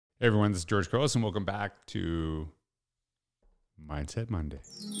Hey everyone, this is George Couros, and welcome back to Mindset Monday.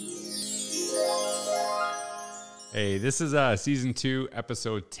 Hey, this is season 2,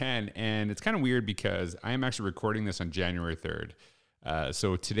 episode 10, and it's kind of weird because I am actually recording this on January 3rd.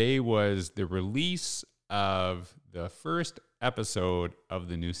 So today was the release of the first episode of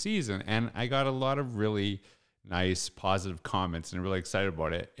the new season, and I got a lot of really nice, positive comments, and I'm really excited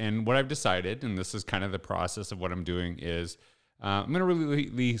about it. And what I've decided, and this is kind of the process of what I'm doing, is I'm going to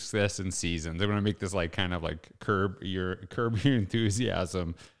release this in seasons. I'm going to make this like kind of like curb your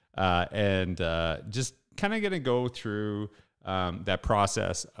enthusiasm, and just kind of going to go through that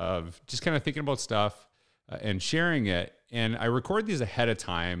process of just kind of thinking about stuff and sharing it. And I record these ahead of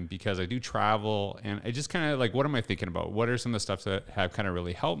time because I do travel, and I just kind of like, what am I thinking about? What are some of the stuff that have kind of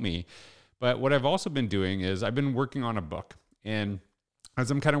really helped me? But what I've also been doing is I've been working on a book, and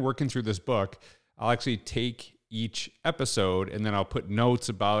as I'm kind of working through this book, I'll actually take each episode and then I'll put notes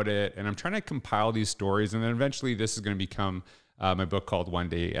about it, and I'm trying to compile these stories, and then eventually this is going to become my book called One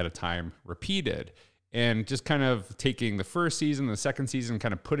Day at a Time Repeated, and just kind of taking the first season, the second season,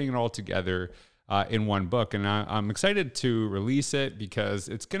 kind of putting it all together in one book. And I'm excited to release it because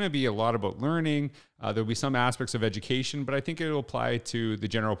it's going to be a lot about learning. There'll be some aspects of education, but I think it'll apply to the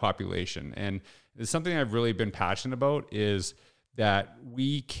general population. And it's something I've really been passionate about is that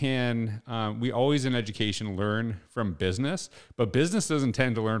we always in education learn from business, but business doesn't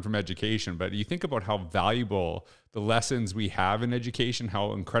tend to learn from education. But you think about how valuable the lessons we have in education,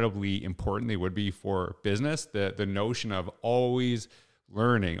 how incredibly important they would be for business, the notion of always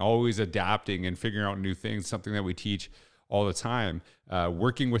learning, always adapting and figuring out new things, something that we teach all the time.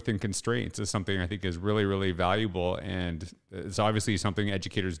 Working within constraints is something I think is really, really valuable. And it's obviously something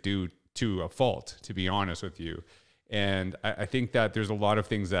educators do to a fault, to be honest with you. And I think that there's a lot of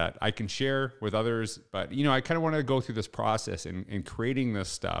things that I can share with others, but I kind of want to go through this process in creating this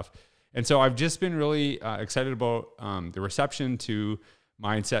stuff. And so I've just been really excited about the reception to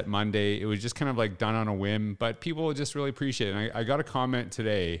Mindset Monday. It was just kind of like done on a whim, but people just really appreciate it. And I got a comment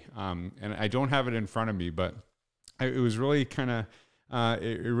today, and I don't have it in front of me, but it was really kind of, I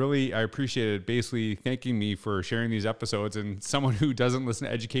appreciated it, basically thanking me for sharing these episodes, and someone who doesn't listen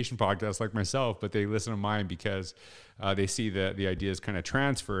to education podcasts like myself, but they listen to mine because they see the ideas kind of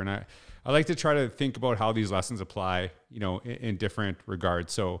transfer. And I like to try to think about how these lessons apply, in different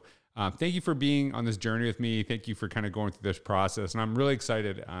regards. So thank you for being on this journey with me. Thank you for kind of going through this process. And I'm really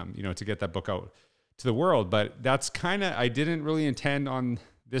excited, to get that book out to the world. But that's kind of, I didn't really intend on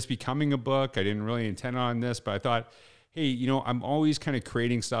this becoming a book. I didn't really intend on this, but I thought, hey, I'm always kind of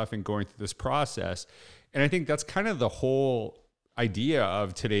creating stuff and going through this process. And I think that's kind of the whole idea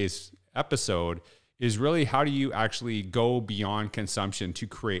of today's episode is really, how do you actually go beyond consumption to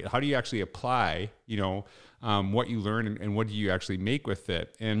create? How do you actually apply, what you learn, and what do you actually make with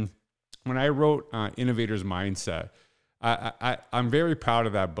it? And when I wrote Innovator's Mindset, I'm very proud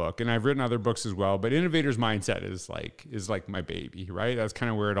of that book, and I've written other books as well, but Innovator's Mindset is like my baby, right? That's kind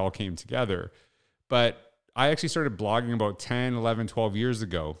of where it all came together. But I actually started blogging about 10, 11, 12 years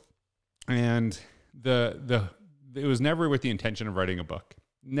ago. And it was never with the intention of writing a book.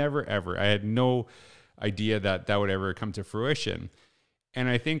 Never, ever. I had no idea that would ever come to fruition. And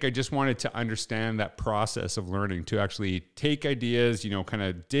I think I just wanted to understand that process of learning, to actually take ideas, kind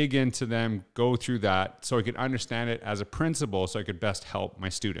of dig into them, go through that so I could understand it as a principle, so I could best help my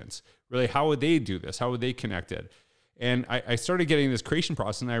students. Really, how would they do this? How would they connect it? And I started getting this creation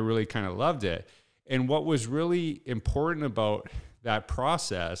process, and I really kind of loved it. And what was really important about that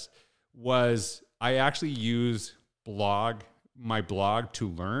process was I actually use my blog to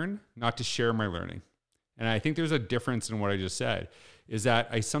learn, not to share my learning. And I think there's a difference in what I just said, is that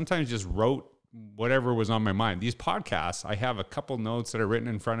I sometimes just wrote whatever was on my mind. These podcasts, I have a couple notes that are written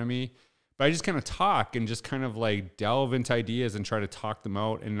in front of me, but I just kind of talk and just kind of like delve into ideas and try to talk them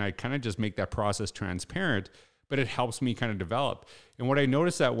out. And I kind of just make that process transparent, but it helps me kind of develop. And what I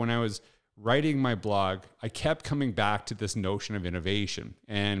noticed that when I was writing my blog, I kept coming back to this notion of innovation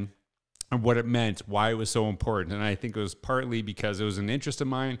and what it meant, why it was so important. And I think it was partly because it was an interest of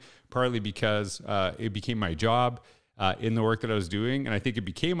mine, partly because it became my job in the work that I was doing. And I think it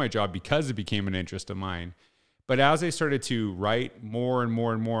became my job because it became an interest of mine. But as I started to write more and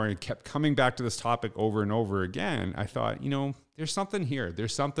more and more, and kept coming back to this topic over and over again, I thought, there's something here.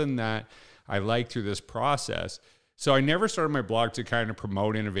 There's something that I like through this process. So I never started my blog to kind of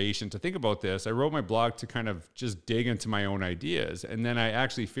promote innovation, to think about this. I wrote my blog to kind of just dig into my own ideas. And then I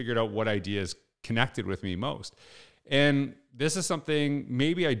actually figured out what ideas connected with me most. And this is something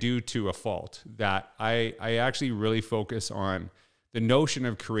maybe I do to a fault, that I actually really focus on the notion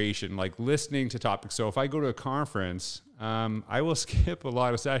of creation, like listening to topics. So if I go to a conference, I will skip a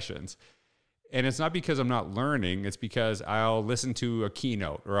lot of sessions. And it's not because I'm not learning, it's because I'll listen to a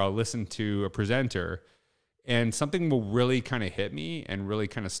keynote or I'll listen to a presenter and something will really kind of hit me and really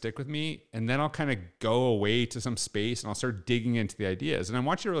kind of stick with me. And then I'll kind of go away to some space and I'll start digging into the ideas. And I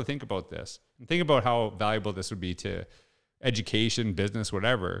want you to really think about this and think about how valuable this would be to education, business,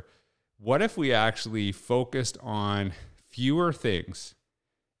 whatever. What if we actually focused on fewer things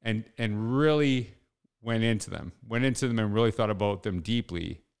and really went into them and really thought about them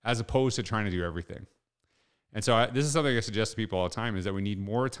deeply, as opposed to trying to do everything? And so this is something I suggest to people all the time, is that we need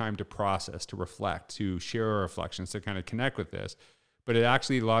more time to process, to reflect, to share our reflections, to kind of connect with this. But it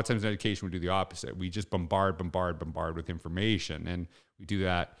actually, a lot of times in education, we do the opposite. We just bombard with information. And we do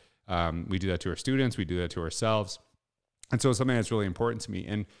that. We do that to our students. We do that to ourselves. And so it's something that's really important to me.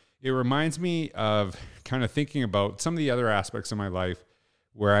 And it reminds me of kind of thinking about some of the other aspects of my life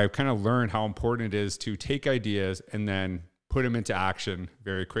where I've kind of learned how important it is to take ideas and then put them into action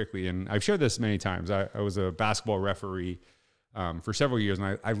very quickly. And I've shared this many times. I was a basketball referee for several years,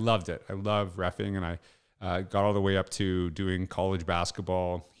 and I loved it. I love reffing, and I got all the way up to doing college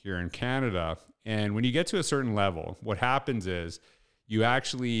basketball here in Canada. And when you get to a certain level, what happens is you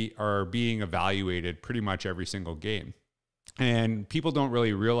actually are being evaluated pretty much every single game. And people don't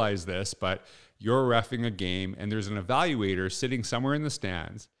really realize this, but you're reffing a game and there's an evaluator sitting somewhere in the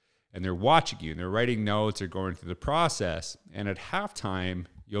stands and they're watching you and they're writing notes, they're going through the process. And at halftime,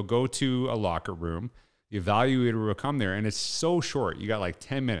 you'll go to a locker room, the evaluator will come there, and it's so short. You got like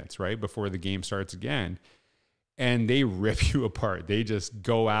 10 minutes, right, before the game starts again. And they rip you apart. They just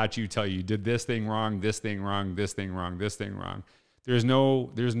go at you, tell you did this thing wrong, this thing wrong, this thing wrong, this thing wrong. There's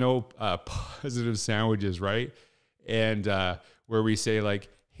no positive sandwiches, right? And where we say like,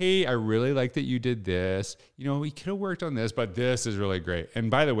 hey, I really like that you did this. You know, we could have worked on this, but this is really great.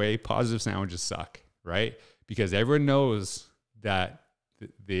 And by the way, positive sandwiches suck, right? Because everyone knows that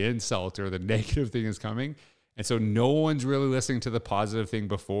the insult or the negative thing is coming. And so no one's really listening to the positive thing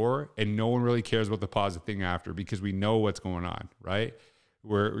before, and no one really cares about the positive thing after, because we know what's going on, right?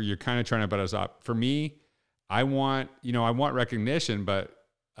 Where you're kind of trying to butt us up. For me, I want recognition, but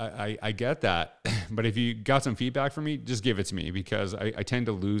I get that. But if you got some feedback from me, just give it to me, because I tend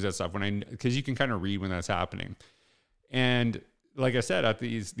to lose that stuff because you can kind of read when that's happening. And like I said, at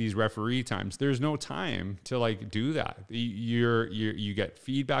these referee times, there's no time to like do that. You get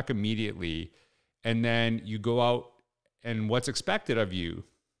feedback immediately, and then you go out, and what's expected of you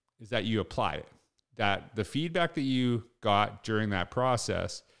is that you apply it. That the feedback that you got during that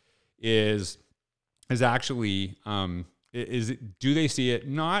process is actually do they see it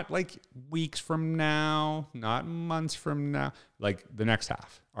not like weeks from now, not months from now, like the next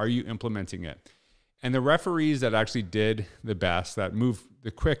half? Are you implementing it? And the referees that actually did the best, that moved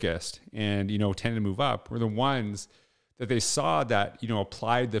the quickest and, tended to move up, were the ones that they saw that,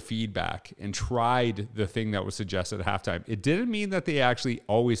 applied the feedback and tried the thing that was suggested at halftime. It didn't mean that they actually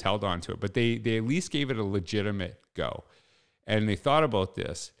always held on to it, but they at least gave it a legitimate go. And they thought about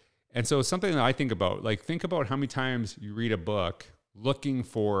this. And so it's something that I think about, like, think about how many times you read a book looking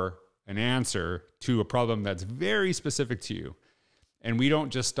for an answer to a problem that's very specific to you. And we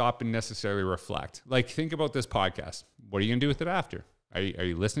don't just stop and necessarily reflect. Like, think about this podcast. What are you going to do with it after? Are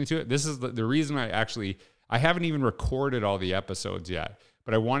you listening to it? This is the reason I haven't even recorded all the episodes yet,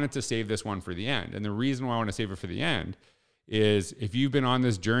 but I wanted to save this one for the end. And the reason why I want to save it for the end is, if you've been on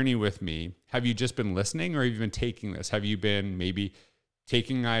this journey with me, have you just been listening, or have you been taking this? Have you been maybe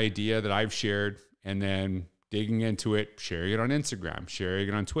taking an idea that I've shared and then digging into it, sharing it on Instagram, sharing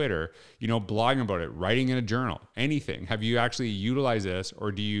it on Twitter, blogging about it, writing in a journal, anything? Have you actually utilized this,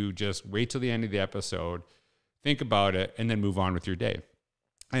 or do you just wait till the end of the episode, think about it, and then move on with your day?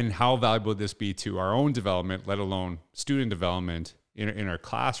 And how valuable would this be to our own development, let alone student development in our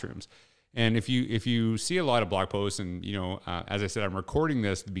classrooms? And if you see a lot of blog posts, and as I said, I'm recording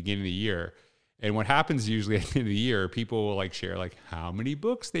this at the beginning of the year. And what happens usually at the end of the year, people will like share like how many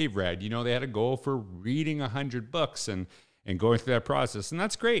books they've read. They had a goal for reading 100 books and going through that process. And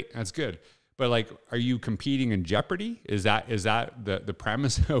that's great. That's good. But like, are you competing in jeopardy? Is that the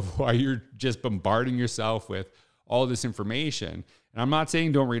premise of why you're just bombarding yourself with all this information? And I'm not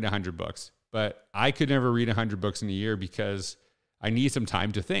saying don't read 100 books, but I could never read 100 books in a year, because I need some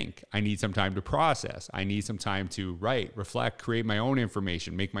time to think. I need some time to process. I need some time to write, reflect, create my own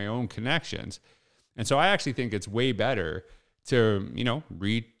information, make my own connections. And so I actually think it's way better to,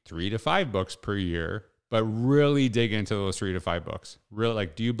 read 3 to 5 books per year, but really dig into those 3 to 5 books. Really,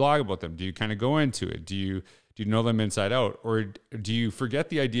 like, do you blog about them? Do you kind of go into it? Do you know them inside out? Or do you forget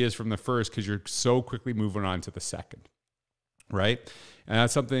the ideas from the first because you're so quickly moving on to the second? right? And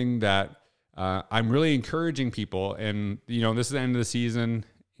that's something that I'm really encouraging people. And, this is the end of the season.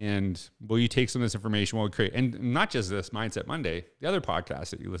 And will you take some of this information? Will we create, and not just this Mindset Monday, the other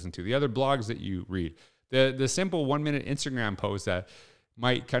podcasts that you listen to, the other blogs that you read, the simple 1-minute Instagram post that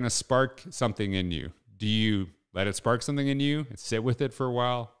might kind of spark something in you. Do you let it spark something in you and sit with it for a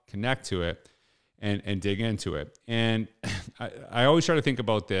while, connect to it, and dig into it? And I always try to think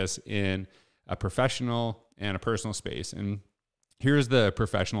about this in a professional and a personal space. And here's the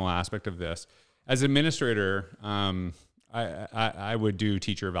professional aspect of this. As an administrator, I would do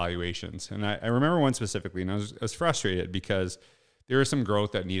teacher evaluations. And I remember one specifically, and I was frustrated because there was some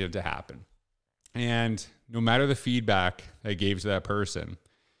growth that needed to happen. And no matter the feedback I gave to that person,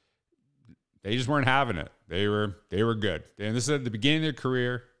 they just weren't having it. They were good. And this is at the beginning of their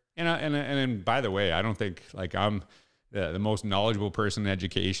career. And by the way, I don't think like I'm the most knowledgeable person in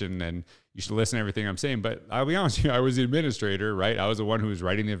education and you should listen to everything I'm saying. But I'll be honest with you, I was the administrator, right? I was the one who was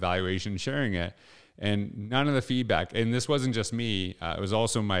writing the evaluation, sharing it. And none of the feedback, and this wasn't just me, it was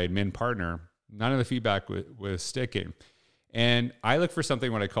also my admin partner, none of the feedback was sticking. And I look for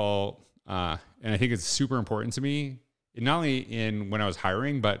something what I call, and I think it's super important to me, not only in when I was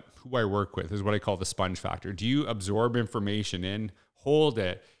hiring, but who I work with is what I call the sponge factor. Do you absorb information in, hold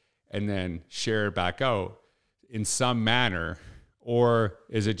it, and then share it back out in some manner? Or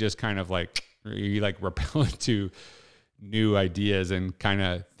is it just kind of like, you like repellent to new ideas and kind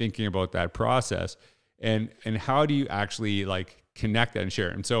of thinking about that process? And how do you actually like connect that and share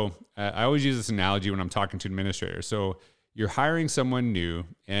it? And so I always use this analogy when I'm talking to administrators. So you're hiring someone new.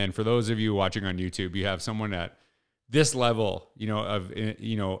 And for those of you watching on YouTube, you have someone at this level,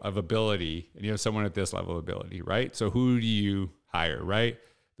 of ability, and you have someone at this level of ability, right? So who do you hire, right?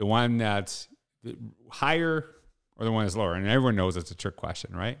 The one that's higher or the one that's lower? And everyone knows it's a trick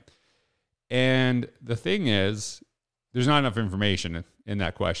question, right? And the thing is, there's not enough information in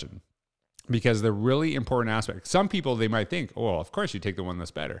that question because the really important aspect, some people, they might think, oh, well, of course you take the one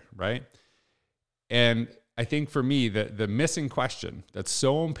that's better, right? And I think for me, the missing question that's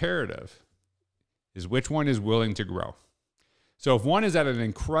so imperative is which one is willing to grow. So if one is at an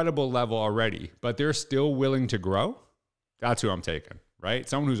incredible level already, but they're still willing to grow, that's who I'm taking, right?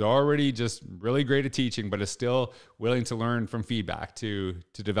 Someone who's already just really great at teaching, but is still willing to learn from feedback, to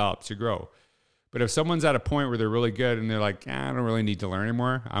develop, to grow. But if someone's at a point where they're really good and they're like, I don't really need to learn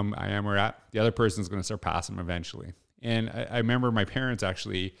anymore, I am where at, the other person's going to surpass them eventually. And I remember my parents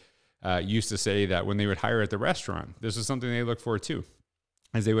actually used to say that when they would hire at the restaurant, this was something they looked for too,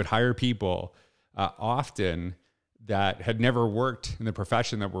 as they would hire people often that had never worked in the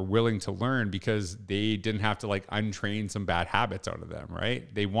profession that were willing to learn because they didn't have to like untrain some bad habits out of them,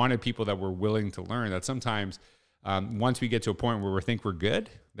 right? They wanted people that were willing to learn. That sometimes once we get to a point where we think we're good,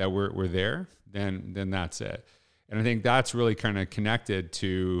 that we're there, then that's it. And I think that's really kind of connected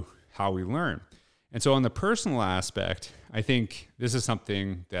to how we learn. And so on the personal aspect, I think this is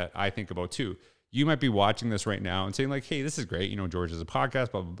something that I think about too. You might be watching this right now and saying like, hey, this is great. George is a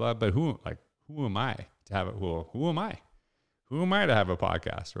podcast, blah, blah, blah. But who am I to have it? Who am I? Who am I to have a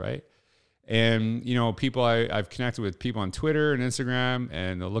podcast, right? And, people, I've connected with people on Twitter and Instagram,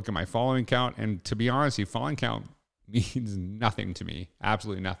 and they'll look at my following count. And to be honest, the following count means nothing to me,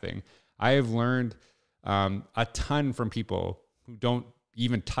 absolutely nothing. I have learned a ton from people who don't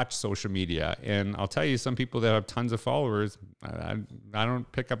even touch social media. And I'll tell you, some people that have tons of followers, I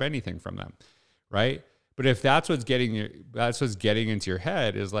don't pick up anything from them, right? But if that's what's getting into your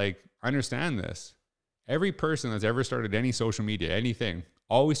head is like, understand this. Every person that's ever started any social media, anything,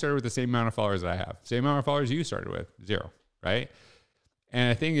 always started with the same amount of followers that I have. Same amount of followers you started with, 0, right? And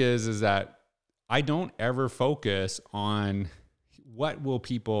the thing is that I don't ever focus on what will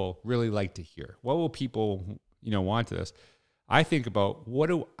people really like to hear? What will people, want to this? I think about what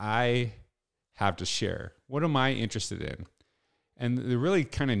do I have to share? What am I interested in? And the really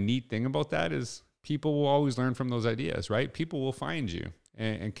kind of neat thing about that is people will always learn from those ideas, right? People will find you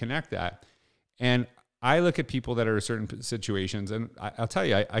and connect that. And I look at people that are in certain situations, and I'll tell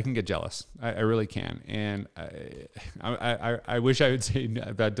you, I can get jealous. I really can. And I wish I would say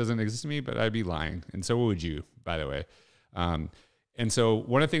that doesn't exist to me, but I'd be lying. And so would you, by the way. And so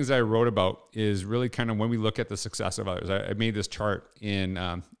one of the things I wrote about is really kind of when we look at the success of others. I made this chart in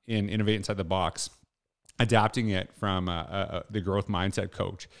Innovate Inside the Box, adapting it from the growth mindset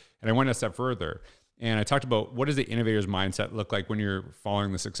coach. And I went a step further. And I talked about what does the innovator's mindset look like when you're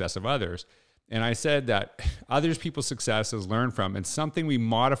following the success of others. And I said that others people's success is learned from and something we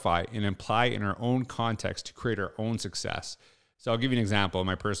modify and apply in our own context to create our own success. So I'll give you an example in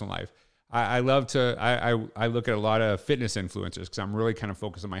my personal life. I look at a lot of fitness influencers because I'm really kind of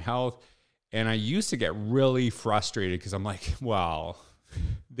focused on my health. And I used to get really frustrated because I'm like, well,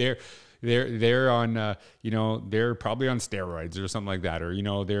 they're on, they're probably on steroids or something like that,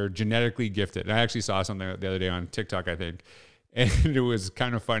 or, they're genetically gifted. And I actually saw something the other day on TikTok, I think, and it was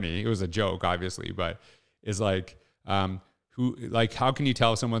kind of funny. It was a joke, obviously, but it's like, how can you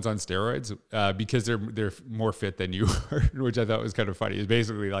tell if someone's on steroids? Because they're more fit than you are, which I thought was kind of funny. It's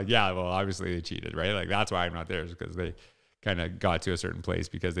basically like, yeah, well, obviously they cheated, right? Like, that's why I'm not there, is because they kind of got to a certain place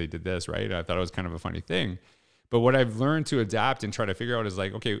because they did this, right? I thought it was kind of a funny thing. But what I've learned to adapt and try to figure out is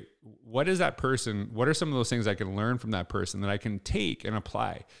like, okay, what is that person? What are some of those things I can learn from that person that I can take and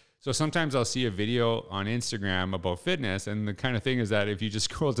apply? So sometimes I'll see a video on Instagram about fitness, and the kind of thing is that if you just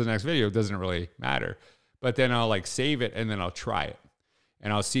scroll to the next video, it doesn't really matter. But then I'll like save it and then I'll try it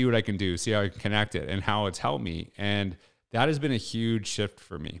and I'll see what I can do, see how I can connect it and how it's helped me. And that has been a huge shift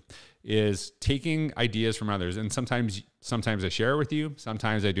for me, is taking ideas from others. And sometimes I share it with you,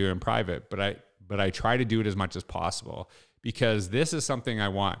 sometimes I do it in private, but I try to do it as much as possible, because this is something I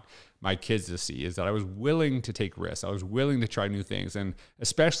want my kids to see, is that I was willing to take risks. I was willing to try new things. And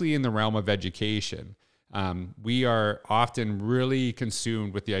especially in the realm of education, we are often really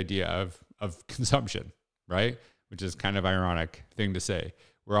consumed with the idea of consumption, right? Which is kind of ironic thing to say.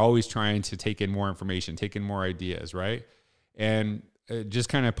 We're always trying to take in more information, take in more ideas, right? And it just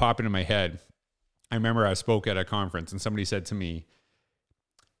kind of popped into my head. I remember I spoke at a conference and somebody said to me,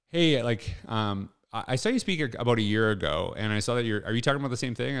 hey, like, I saw you speak about a year ago and I saw that are you talking about the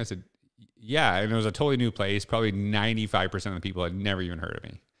same thing? I said, yeah. And it was a totally new place. Probably 95% of the people had never even heard of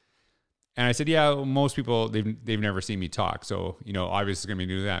me. And I said, yeah, well, most people, they've never seen me talk. So, obviously it's going to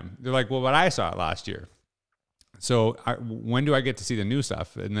be new to them. They're like, well, but I saw it last year. So when do I get to see the new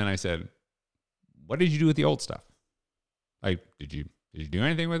stuff? And then I said, what did you do with the old stuff? Like, did you do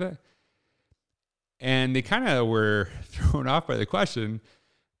anything with it? And they kind of were thrown off by the question,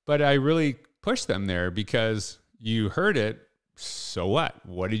 but I really pushed them there, because you heard it. So what?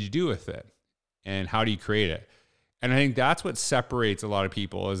 What did you do with it? And how do you create it? And I think that's what separates a lot of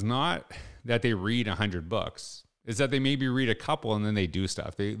people, is not that they read 100 books, is that they maybe read a couple and then they do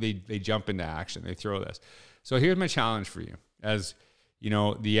stuff. They jump into action. They throw this. So here's my challenge for you, as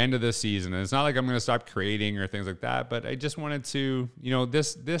the end of this season. And it's not like I'm going to stop creating or things like that, but I just wanted to,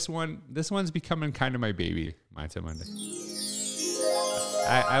 this one's becoming kind of my baby, Mindset Monday.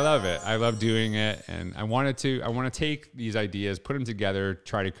 I love it. I love doing it. And I want to take these ideas, put them together,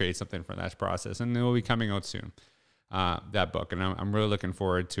 try to create something from that process. And it will be coming out soon, that book. And I'm really looking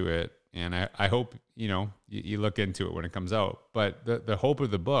forward to it. And I hope, you look into it when it comes out. But the hope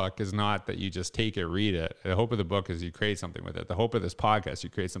of the book is not that you just take it, read it. The hope of the book is you create something with it. The hope of this podcast, you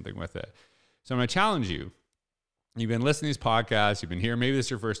create something with it. So I'm going to challenge you. You've been listening to these podcasts. You've been here. Maybe this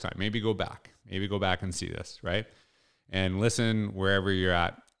is your first time. Maybe go back. Maybe go back and see this, right? And listen wherever you're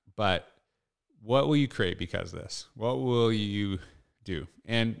at. But what will you create because of this? What will you do?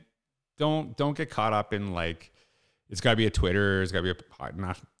 And don't get caught up in like, it's got to be a Twitter, it's got to be a,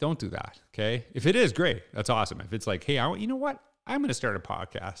 don't do that, okay? If it is, great. That's awesome. If it's like, hey, you know what? I'm going to start a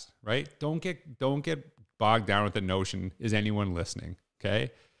podcast, right? Don't get bogged down with the notion, is anyone listening,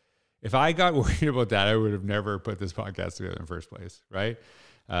 okay? If I got worried about that, I would have never put this podcast together in the first place, right?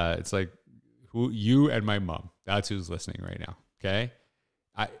 It's like you and my mom. That's who's listening right now, okay?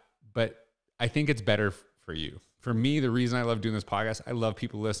 But I think it's better for you. For me, the reason I love doing this podcast, I love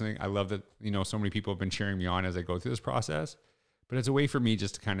people listening. I love that, so many people have been cheering me on as I go through this process. But it's a way for me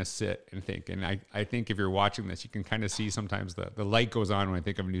just to kind of sit and think. And I think if you're watching this, you can kind of see sometimes the light goes on when I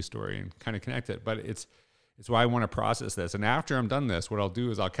think of a new story and kind of connect it. But it's why I want to process this. And after I'm done this, what I'll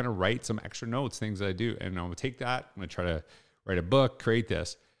do is I'll kind of write some extra notes, things that I do. And I'm going to take that. I'm going to try to write a book, create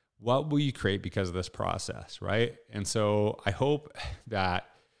this. What will you create because of this process, right? And so I hope that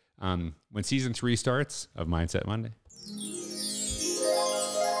when season 3 starts of Mindset Monday,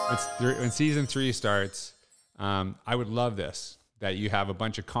 when season 3 starts, I would love this, that you have a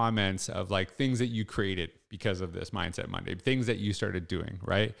bunch of comments of like things that you created because of this Mindset Monday, things that you started doing,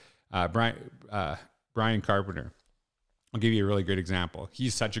 right? Brian Carpenter, I'll give you a really good example.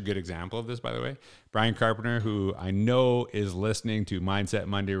 He's such a good example of this, by the way. Brian Carpenter, who I know is listening to Mindset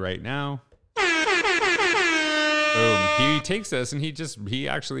Monday right now. Boom. He takes this and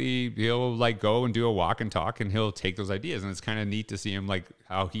he'll like go and do a walk and talk, and he'll take those ideas. And it's kind of neat to see him, like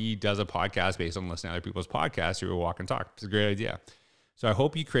how he does a podcast based on listening to other people's podcasts through a walk and talk. It's a great idea. So I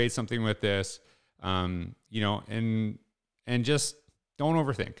hope you create something with this, and just don't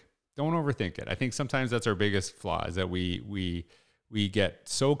overthink. Don't overthink it. I think sometimes that's our biggest flaw, is that we get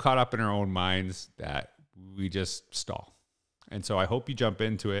so caught up in our own minds that we just stall. And so I hope you jump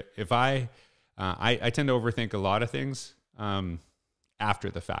into it. If I tend to overthink a lot of things. after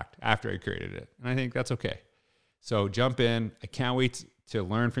the fact, after I created it. And I think that's okay. So jump in. I can't wait to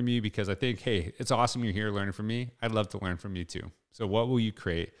learn from you because I think, hey, it's awesome you're here learning from me. I'd love to learn from you too. So what will you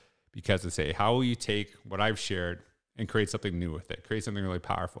create? Because to say, how will you take what I've shared and create something new with it? Create something really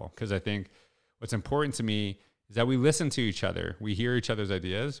powerful. Because I think what's important to me is that we listen to each other. We hear each other's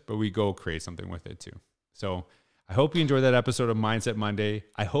ideas, but we go create something with it too. So I hope you enjoyed that episode of Mindset Monday.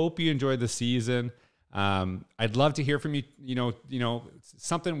 I hope you enjoyed the season. I'd love to hear from you,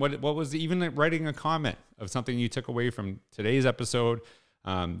 something, what was even writing a comment of something you took away from today's episode,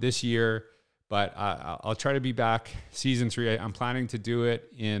 this year, but I'll try to be back season 3. I'm planning to do it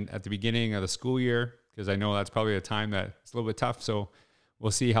at the beginning of the school year, because I know that's probably a time that it's a little bit tough. So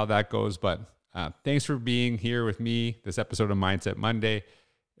we'll see how that goes. But thanks for being here with me this episode of Mindset Monday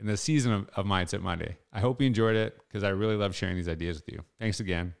in the season of Mindset Monday. I hope you enjoyed it because I really love sharing these ideas with you. Thanks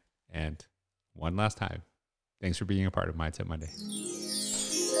again. And one last time, thanks for being a part of Mindset Monday.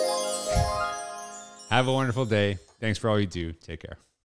 Have a wonderful day. Thanks for all you do. Take care.